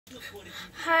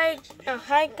Hi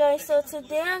guys. So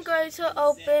today I'm going to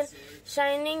open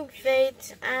Shining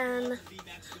Fates and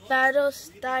Battle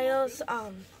Styles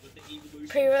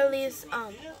pre-release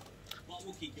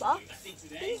box.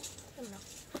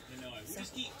 I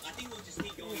think we'll just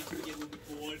keep going until we get a little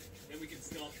bit bored. Then we can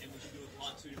stop and we can do a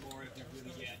part 2 tomorrow if we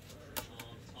really get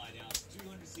tied out.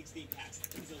 216 packs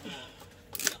is a lot.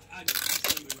 I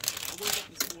woke up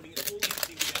this morning and all I can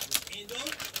think about was Endo.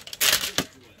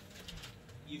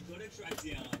 You've got to track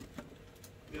down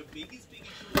the biggest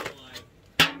issue of life.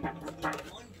 The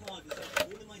one card that's had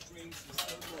all of my dreams for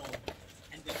so long,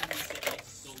 and then we said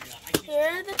it's sold out. Here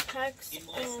are the packs. In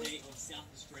my state of South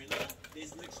Australia,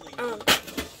 there's literally no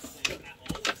sale at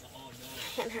all. It's like, oh no,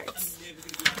 hand hurts. I'm never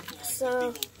going to be able to buy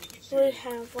So we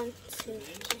have 1, 2, 3,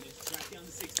 track down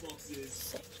the 6 boxes.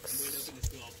 6. And we're not going to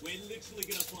stop. We're literally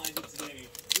going to find it today.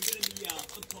 We're going to be out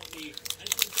on Cockney. I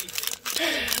just want to say thank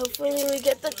you. Hopefully we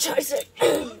get the Charizard.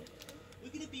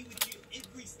 We're going to be with you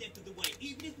every step of the way,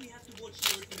 even if we have to watch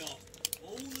you open up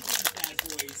all of these bad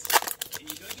boys, and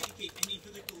you don't get to keep any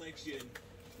for the collection,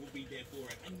 we'll be there for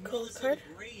it. Another set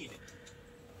of green.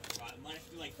 Alright, I might have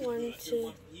to like 1, 2,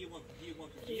 one from here, one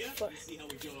from here. 4. Let's see how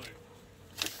we go.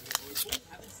 Opal,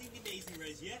 haven't seen the amazing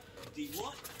res yet.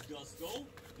 D-Watt, Dust Gold.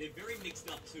 They're very mixed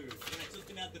up too. When I took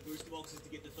them out the booster boxes to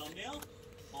get the thumbnail,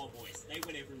 oh boys, they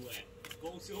went everywhere.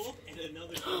 Voltorb and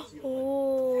another Voltorb.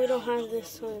 Oh, we don't have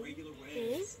this one.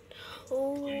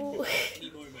 Oh. Any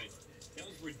moment. That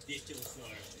was ridiculous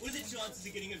though. What are the chances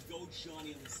of getting a gold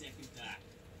shiny on the second pack?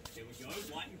 There we go,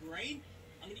 white and green.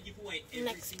 I'm going to give away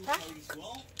every single code as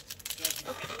well. So if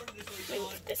you ever wanted to throw down,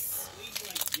 please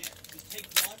just take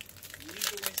one, leave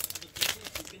the rest of the people.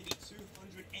 There's going to be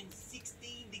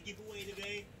 216 to give away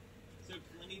today. So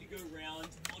plenty to go around.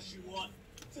 I'll show you what.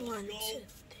 1, 2,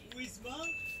 3. Wizma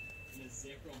and a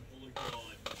Zekrom Holo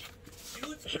card. You know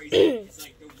what's crazy? It's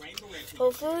like the rainbow red.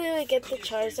 Hopefully we get the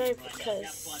Charizard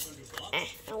because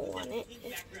I want it.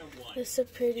 It's a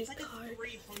pretty card.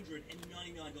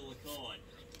 $399 card.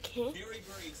 Okay. Very,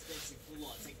 very expensive full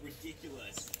art. It's like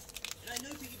ridiculous. And I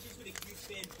know Pikachu's got a huge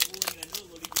fan following, and I know a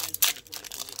lot of you guys are going to play it,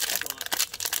 but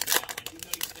wow, I do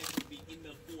not expect it to be in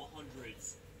the 400s.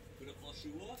 Got a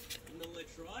Oshua, another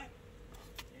try.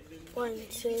 1,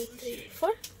 2, 3, 4.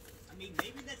 I mean,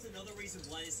 maybe that's another reason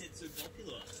why this set's so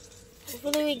popular.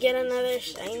 Hopefully we get another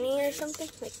shiny or something.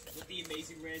 Like. Got the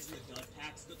amazing rares in the dud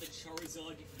packs. Got the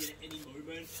Charizard you can get at any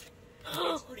moment.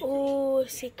 Oh,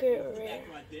 secret rare.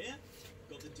 Right there.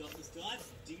 Got the Darkness Type,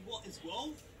 D-Watt as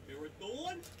well.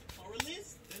 Ferrothorn,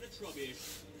 Horrorless, and a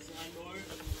Trubbish. Simo,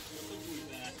 the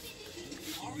Woobat.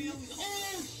 Ario is.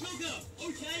 Oh, sugar!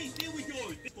 Okay, there we go.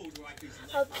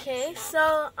 Okay,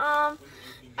 so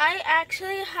I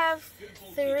actually have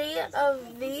 3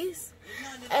 of these,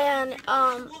 and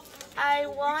I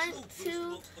want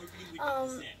to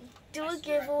do a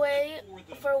giveaway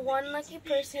for one lucky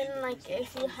person. Like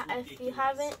if you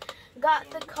haven't got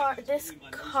this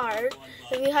card,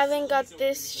 if you haven't got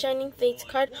this Shining Fates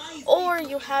card, or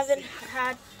you haven't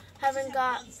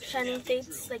got Shining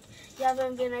Fates, like you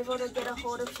haven't been able to get a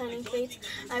hold of Shining Fates,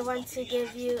 I want you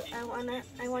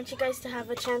guys to have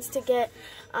a chance to get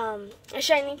a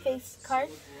Shining Fates card.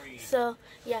 So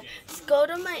yeah, just go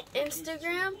to my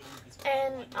Instagram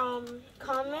and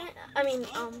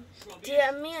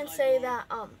DM me and say that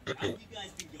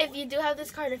if you do have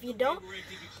this card. If you don't,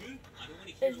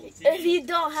 if you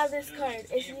don't have this card,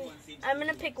 I'm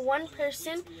gonna pick one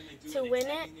person to win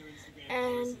it,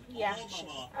 and yeah,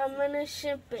 I'm gonna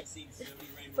ship it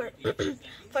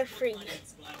for free.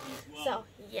 So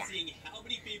yeah.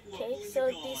 Okay, so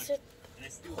these are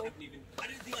cool. I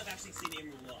don't think I've actually seen him in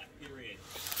real life, period.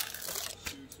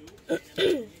 Okay,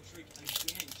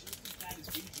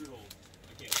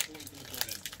 according to the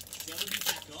bottom. Celebi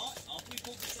back up. After we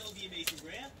pulled the Celebi amazing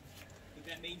rare, would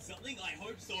that mean something? I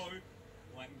hope so.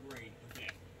 White and green.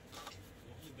 Okay.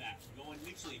 Off the back. We're going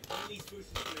literally all these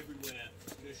boosters from everywhere.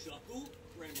 We're going to shuffle,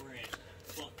 Cramorant.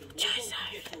 But the more gold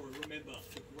you get for it, remember,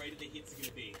 the greater the hits are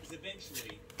going to be. Because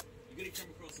eventually, you're going to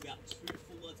come across about 2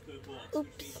 full lots per box,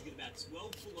 which means you get about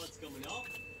 12 full lots coming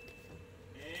up.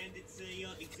 And it's a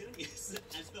Xerneas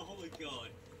as the holo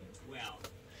card. Wow.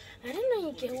 I didn't know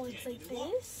you get ones like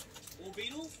this. Or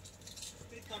Beetles?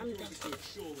 I'm done.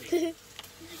 Surely.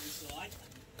 Side.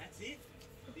 That's it.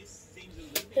 This seems a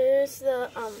little bit. Here's the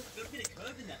Got a bit of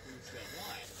curve in that booster,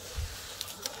 right?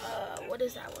 what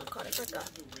is that one called? I forgot.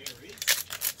 Okay,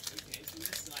 so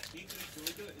this side here, got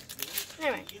a Dogo as well.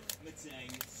 Anyway.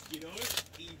 Skiddo,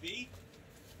 EV.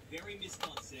 Very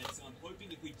miscut set, so I'm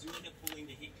hoping if we do end up pulling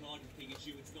the hit card with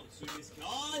Pikachu, it's not too miscut.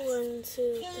 1, 2,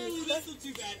 3, 4. That's not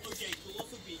too bad. Okay,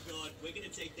 Colossal V card. We're going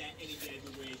to take that any day of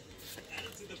the week. Add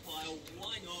it to the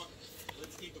why not?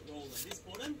 Let's keep it rolling. This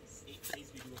bottom, it seems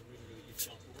to be doing really good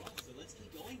stuff for us. So let's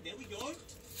keep going. There we go.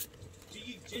 Do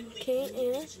you generally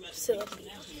Okay, so not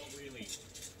really?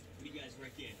 What do you guys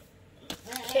reckon?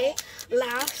 okay,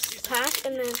 last pack,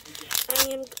 and then I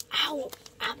am out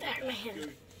there,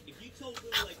 man.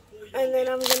 And then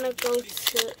I'm gonna go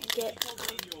to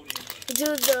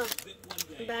do the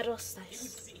battle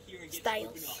styles. A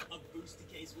booster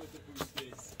case worth of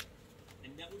boosters,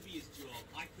 and that would be his job.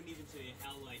 I couldn't even tell you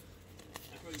how, like,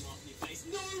 I probably laughed in your face.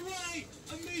 No way!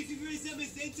 Amazing Race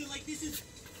Amazenta, like, this is,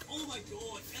 oh my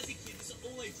god, as a kid, this is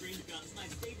all I dreamed about. It's my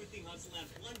favorite thing. I was allowed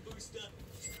one booster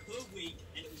per week,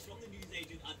 and it was from the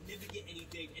newsagent. I'd never get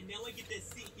anything, and now I get to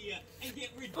sit here and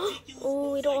get ridiculous.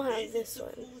 Oh, we don't like have this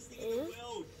one.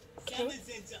 Okay.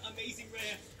 Amazing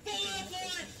Rare.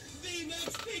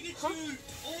 VMAX Pikachu.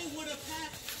 Oh, what a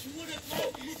pack. What a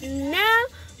pack. Now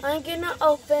I'm gonna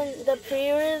open the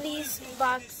pre-release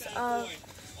box of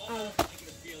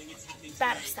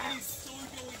Battle Styles.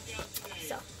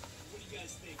 So, what do you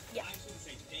guys think? Yeah. I just want to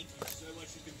say thank you so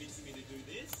much for convincing me to do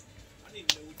this. I don't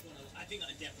even know which one I think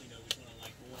I definitely know which one I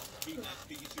like more. VMAX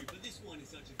Pikachu, but this one is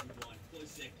such a good one. Close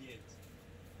second.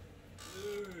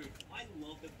 Dude, I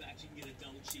love the fact you can get a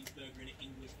double cheeseburger in an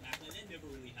English pack. Like, that never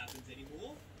really happens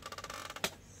anymore.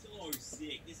 So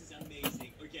sick. This is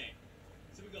amazing. Okay,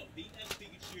 so we got VMAX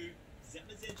Pikachu,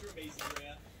 Zamazenta Amazing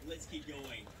Rare. Let's keep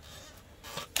going.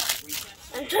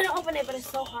 I'm trying to open it, but it's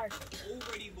so hard.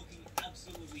 Already looking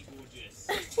absolutely gorgeous.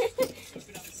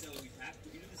 Open up the celery pack,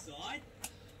 put it to the side,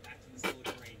 back to the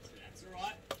solid green. So that's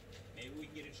alright. Maybe we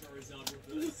can get a Charizard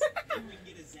reverse. Maybe we can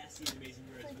get a Zacian Amazing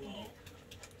Rare as well.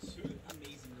 2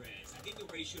 amazing rares. I think the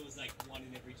ratio is like 1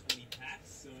 in every 20 packs,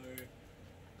 so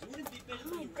doing a bit better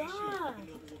than the ratio of a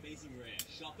normal amazing rare.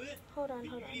 Shop it. Hold on.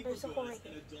 There's a hole right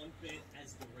there.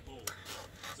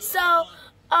 So,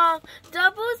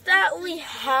 doubles that we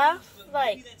have,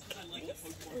 like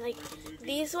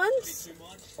these ones,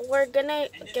 we're gonna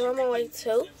give them away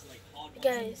too,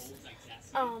 guys.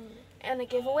 And a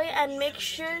giveaway, and make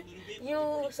sure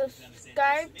you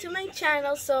subscribe to my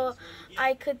channel so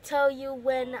I could tell you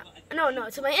when,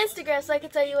 to my Instagram so I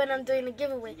could tell you when I'm doing a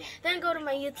giveaway. Then go to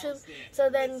my YouTube so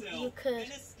then you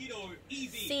could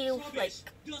see, like,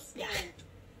 yeah.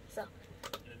 So,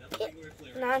 yeah.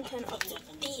 Now I'm trying to open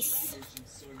these.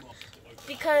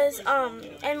 Because,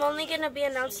 I'm only going to be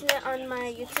announcing it on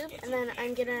my YouTube, and then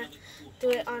I'm going to do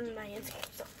it on my Instagram,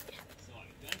 so, yeah.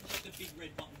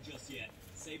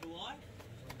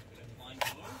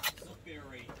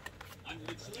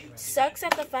 Sucks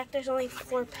at the fact there's only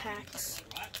 4 packs.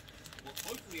 Well,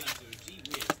 hopefully I do. Gee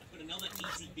whiz. I put another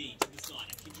ETB to the side.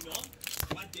 I kid you not.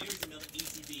 Right there is another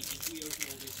ETB. If we open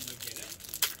all this and don't get it,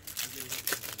 I really hope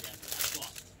it doesn't get that.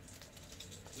 But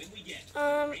when we get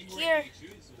here.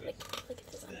 Look at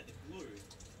this one. The blue.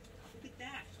 Look at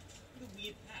that. What a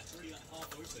weird pack. It's already like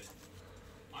half open.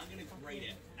 I'm gonna grade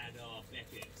it at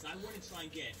Beckett. So I want to try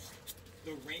and get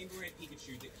the Rainbow Rare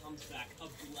Pikachu that comes back of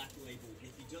Black Label. And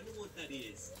if you don't know what that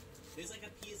is, there's like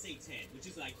a PSA 10, which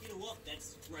is like, you know what,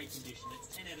 that's great condition. That's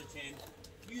 10 out of 10.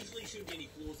 Usually shouldn't be any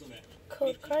flaws on it.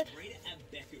 Code card. If you rate it at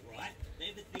Beckett, right,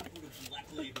 they have a thing called a Black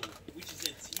Label, which is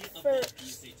a tier above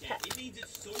PSA 10. It means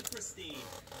it's so pristine,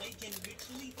 they can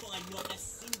literally find not a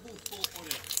single fault on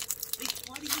it. They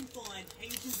can't even find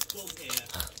Hazel's dog hair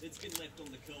that's been left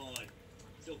on the card.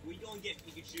 So if we go and get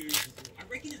Pikachu, I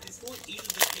reckon at this point, either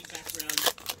the pink background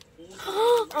or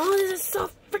the oh, this is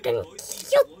so freaking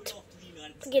cute.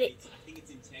 Forget it. I think it's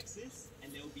in Texas,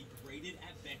 and they'll be graded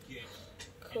at Beckett.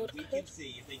 Code and we can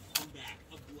see if they come back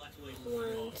a Black Label.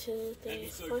 1, 2, 3, That'd be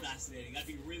so 4. fascinating. I'd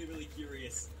be really, really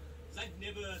curious. Because I've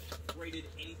never graded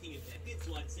anything at Beckett,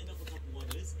 so I'd send off a couple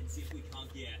others and see if we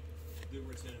can't get the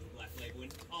return of the Black Label.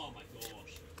 And oh my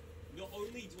gosh. Not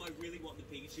only do I really want the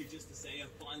Pikachu just to say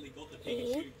I've finally got the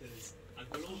Pikachu, because I've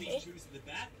got all these Chus at the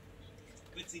back,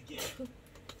 but to get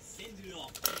send it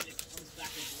off and then it comes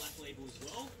back as Black Label as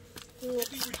well, that'd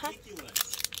be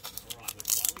ridiculous. Alright, we're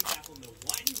finally back on the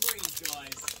white and green,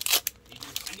 guys.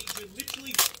 I need you to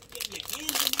literally get your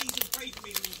hands and knees and pray for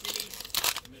me, little kitty.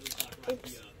 Metal card right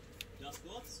here.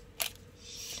 Dusclops.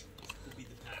 This could be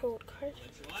the pack. Code card.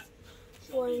 Let's try it.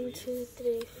 1, 2,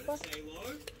 3, 4.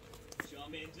 Halo.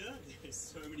 Charmander, there's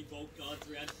so many bulk cards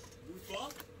around. Roofer,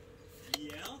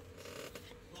 yeah.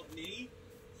 Hotney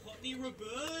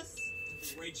reverse.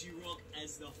 Regirock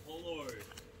as the holo.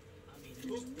 I mean,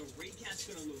 look, the recap's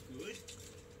gonna look good.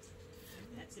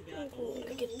 That's about all.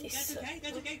 That's okay,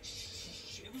 that's okay.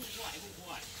 Shh, everyone quiet.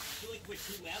 I feel like we're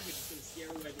too loud, we're just gonna scare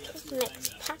away the absolute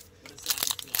banger.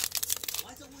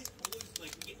 Why is it always holos?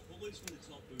 Like, we get holos from the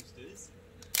top boosters,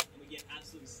 and we get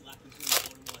absolutely slapped between the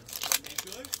bottom ones. So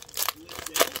Metro,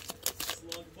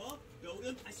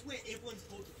 one's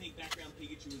pulled the pink background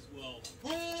Pikachu as well.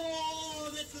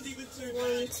 Oh, that's not even too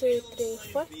 1, bad. 2, 3,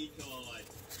 4. V-card.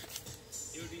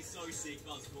 It would be so sick if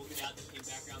I was talking about the pink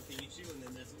background Pikachu and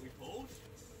then that's what we pulled.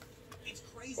 It's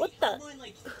crazy. What the?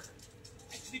 Like,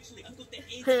 literally, I've got the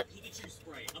anti-Pikachu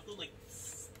spray. I've got like...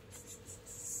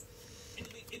 And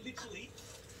it literally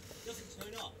doesn't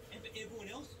turn up. And for everyone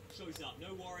else, shows up.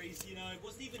 No worries, you know.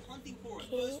 Wasn't even hunting for it.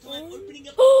 First time opening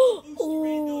up the booster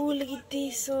Oh, look at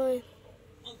this one.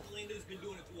 Uncle Lando's been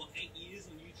doing it for, what, 8 years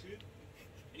on YouTube?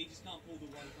 And he just can't pull the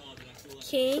one card that I feel like...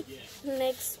 Okay, Yeah.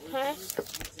 next pack. It's going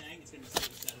to be so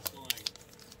satisfying.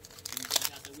 And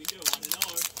out the window, I don't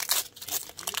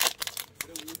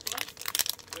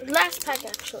know. Last pack,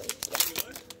 actually.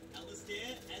 Yeah.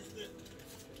 Alistair as the...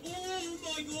 Oh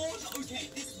my gosh! Okay,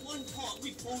 this one part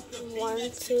we pulled the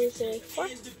 1, 2, 3, 4.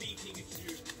 and the B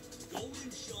Pikachu.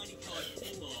 Golden shiny card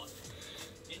full art.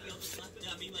 Any other stuff?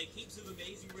 I mean, like heaps of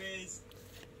amazing rares.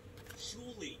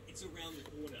 Surely it's around the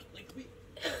corner. Like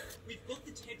we've got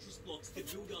the Tetris blocks to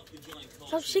build up the giant card.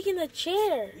 Stop shaking the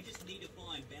chair. We just need to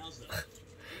find Bowser.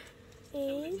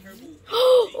 And...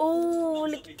 Oh,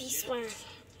 look at this one.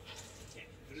 Okay,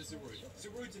 go to Zarude.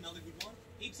 Zarude's another good one.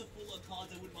 Heaps of full art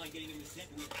cards I wouldn't mind getting in the set,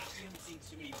 but we actually haven't seen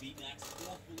too many VMAX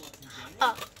or full arts in general.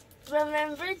 Oh,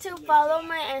 remember to follow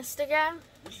my Instagram.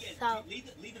 So,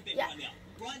 yeah.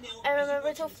 And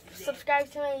remember to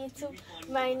subscribe to my YouTube.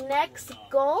 My next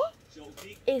goal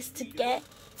is to get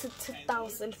to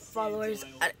 2,000 followers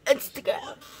on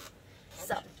Instagram.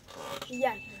 So,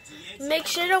 yeah. Make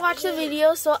sure to watch the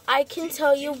video so I can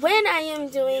tell you when I am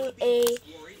doing a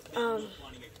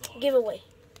giveaway.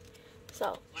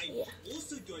 So, yeah. I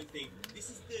also don't think this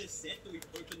is the set that we've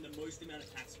opened the most amount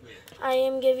of packs with. I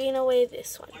am giving away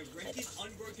this one. I reckon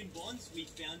Unbroken Bonds, we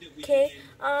found it with okay,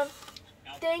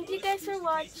 thank you guys for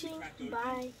watching.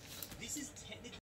 Bye. This is